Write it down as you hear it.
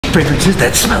Fragrances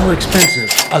that smell expensive.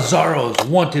 Azzaro's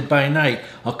Wanted by Night.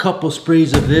 A couple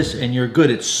sprays of this and you're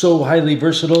good. It's so highly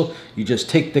versatile. You just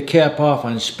take the cap off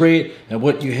and spray it, and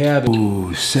what you have,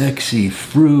 ooh, sexy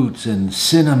fruits and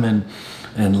cinnamon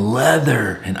and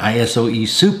leather and ISOE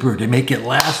Super to make it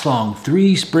last long.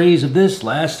 3 sprays of this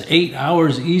last 8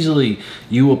 hours easily.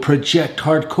 You will project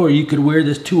hardcore. You could wear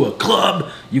this to a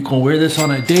club. You can wear this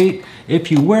on a date.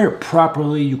 If you wear it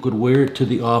properly, you could wear it to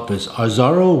the office.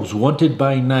 Azzaro's Wanted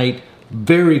by Night.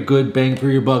 Very good bang for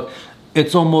your buck.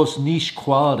 It's almost niche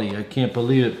quality. I can't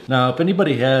believe it. Now, if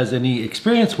anybody has any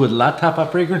experience with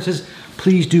Lattafa fragrances,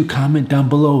 please do comment down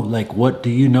below. Like, what do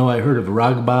you know? I heard of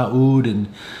Raghba Oud and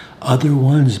other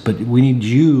ones, but we need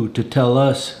you to tell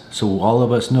us so all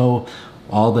of us know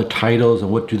all the titles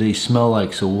and what do they smell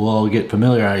like, so we'll all get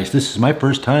familiarized. This is my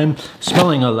first time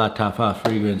smelling a Lattafa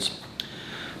fragrance.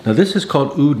 Now this is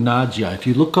called Oud Nadja. If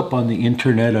you look up on the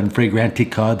internet on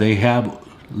Fragrantica, they have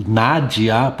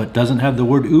Nadja, but doesn't have the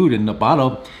word Oud, and the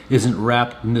bottle isn't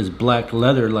wrapped in this black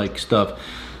leather like stuff.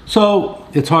 So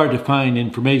it's hard to find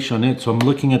information on it. So I'm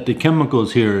looking at the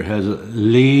chemicals here. It has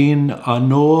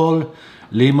linalool,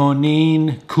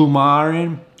 limonene,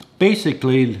 coumarin.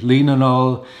 Basically,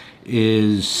 linalool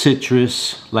is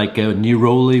citrus, like a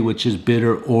neroli, which is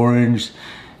bitter orange.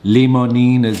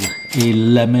 Limonene is a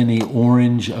lemony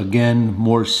orange, again,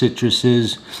 more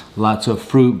citruses, lots of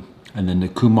fruit. And then the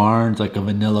coumarin's like a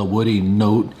vanilla woody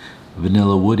note,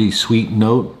 vanilla woody sweet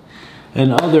note.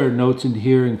 And other notes in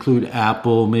here include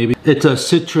apple, maybe. It's a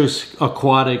citrus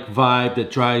aquatic vibe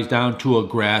that dries down to a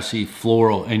grassy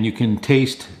floral, and you can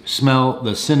smell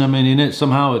the cinnamon in it.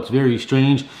 Somehow it's very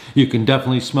strange. You can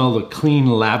definitely smell the clean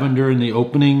lavender in the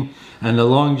opening. And the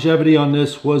longevity on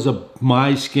this was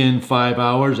my skin 5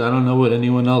 hours. I don't know what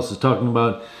anyone else is talking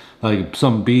about, like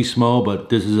some bee smell, but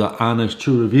this is an honest,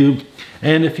 true review.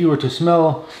 And if you were to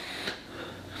smell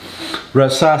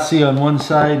Rasasi on one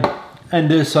side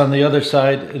and this on the other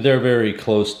side, they're very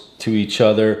close to each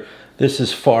other. This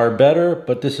is far better,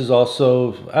 but this is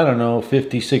also, I don't know,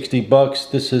 50, 60 bucks.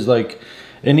 This is like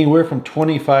anywhere from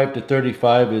 25 to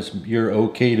 35 is you're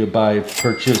okay to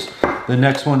purchase. The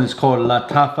next one is called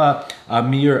Lattafa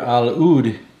Amir Al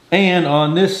Oud. And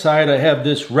on this side, I have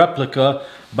this replica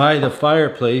by the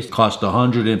fireplace. Cost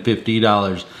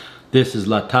 $150. This is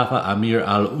Lattafa Amir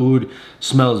Al Oud.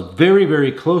 Smells very,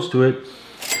 very close to it.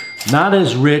 Not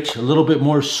as rich, a little bit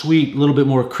more sweet, a little bit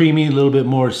more creamy, a little bit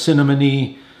more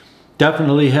cinnamony.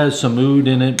 Definitely has some oud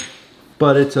in it,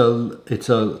 but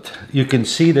you can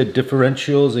see the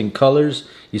differentials in colors.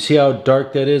 You see how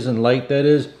dark that is and light that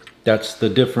is? That's the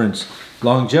difference.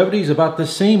 Longevity is about the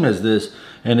same as this,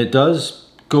 and it does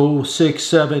go 6,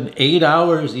 7, 8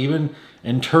 hours even,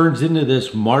 and turns into this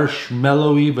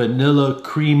marshmallowy, vanilla,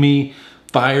 creamy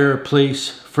fireplace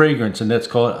fragrance, and that's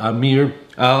called Amir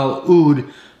Al Oud.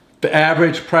 The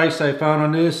average price I found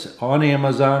on this on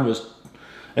Amazon was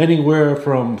anywhere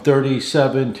from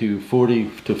 $37 to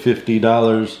 $40 to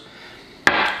 $50.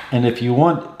 And if you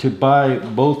want to buy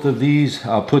both of these,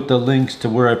 I'll put the links to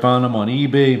where I found them on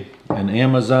eBay and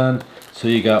Amazon. So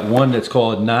you got one that's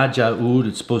called Nadja Oud.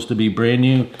 It's supposed to be brand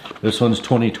new. This one's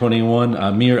 2021,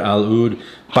 Amir Al Oud.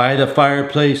 By the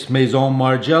Fireplace, Maison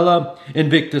Margiela,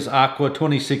 Invictus Aqua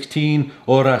 2016,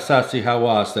 or Rasasi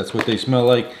Hawass. That's what they smell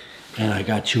like. And I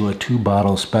got you a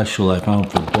 2-bottle special I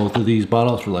found for both of these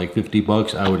bottles for like 50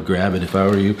 bucks. I would grab it if I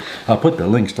were you. I'll put the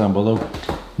links down below.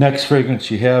 Next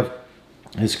fragrance you have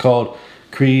is called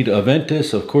Creed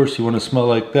Aventus. Of course you want to smell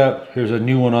like that. Here's a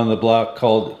new one on the block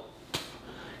called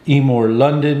Emor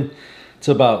London. It's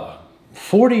about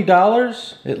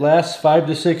 $40. It lasts 5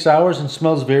 to 6 hours and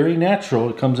smells very natural.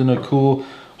 It comes in a cool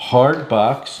hard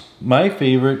box. My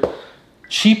favorite,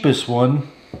 cheapest one,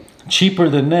 cheaper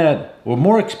than that, or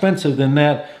more expensive than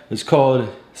that, is called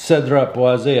Cedrat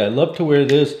Boisé. I love to wear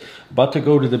this. About to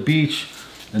go to the beach,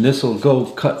 and this will go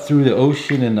cut through the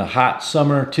ocean in the hot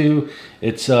summer too.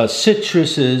 It's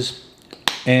citruses,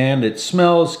 and it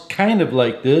smells kind of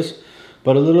like this,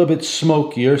 but a little bit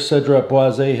smokier. Cedrat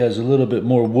Boisé has a little bit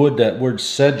more wood. That word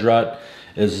Cedrat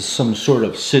is some sort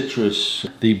of citrus.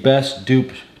 The best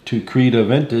dupe to Creed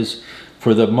Aventus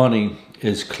for the money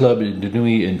is Club de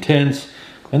Nuit Intense.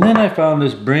 And then I found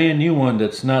this brand new one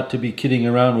that's not to be kidding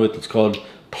around with. It's called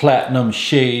Platinum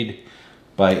Shade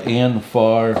by Anne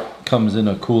Farr. Comes in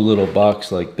a cool little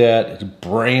box like that. It's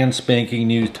brand spanking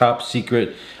new, top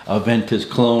secret Aventus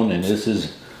clone. And this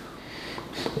is,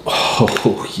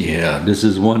 oh yeah, this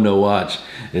is one to watch.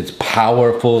 It's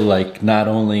powerful, like not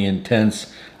only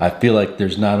intense. I feel like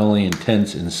there's not only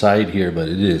intense inside here, but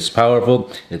it is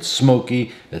powerful. It's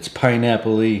smoky, it's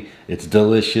pineapple-y, it's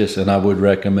delicious, and I would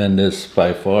recommend this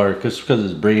by far because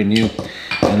it's brand new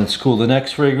and it's cool. The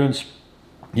next fragrance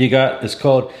you got is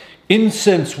called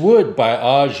Incense Wood by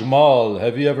Ajmal.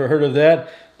 Have you ever heard of that?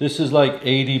 This is like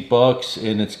 80 bucks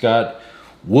and it's got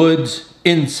woods,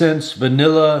 incense,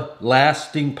 vanilla,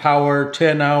 lasting power,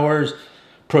 10 hours,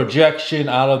 projection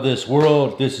out of this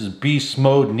world. This is beast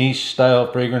mode, niche style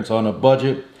fragrance on a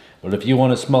budget. But if you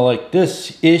want to smell like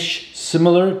this-ish,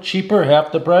 similar, cheaper,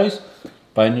 half the price,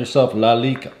 find yourself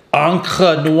Lalique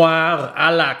Encre Noire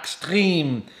à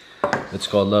l'Extreme. It's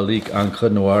called Lalique Encre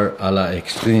Noire à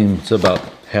l'Extreme. It's about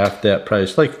half that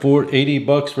price, like 80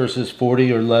 bucks versus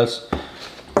 40 or less.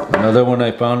 Another one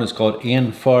I found is called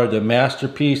Anfar, the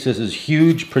Masterpiece. This is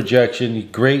huge projection,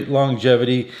 great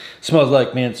longevity. Smells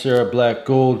like Mancera Black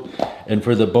Gold. And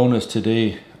for the bonus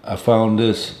today, I found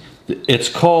this. It's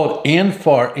called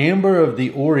Anfar, Amber of the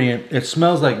Orient. It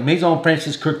smells like Maison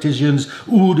Francis Kurkdjian's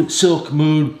Oud Silk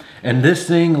Mood. And this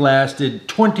thing lasted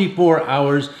 24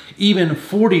 hours, even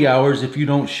 40 hours if you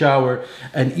don't shower.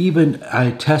 And even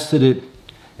I tested it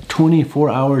 24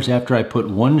 hours after I put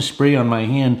one spray on my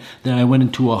hand. Then I went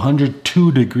into a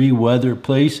 102-degree weather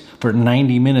place for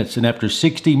 90 minutes. And after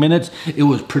 60 minutes, it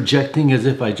was projecting as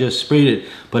if I just sprayed it,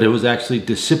 but it was actually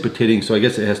dissipating. So I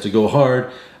guess it has to go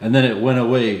hard. And then it went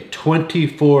away.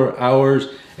 24 hours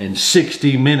and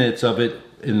 60 minutes of it.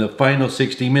 In the final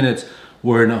 60 minutes,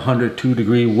 we're in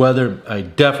 102-degree weather. I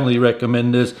definitely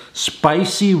recommend this.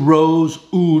 Spicy Rose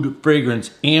Oud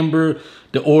fragrance, Amber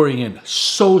de Orient.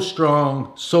 So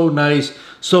strong, so nice,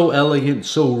 so elegant,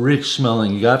 so rich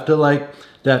smelling. You have to like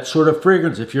that sort of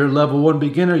fragrance. If you're a level 1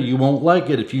 beginner, you won't like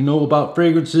it. If you know about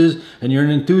fragrances and you're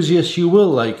an enthusiast, you will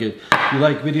like it. If you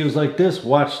like videos like this,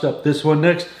 watch up this one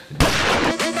next.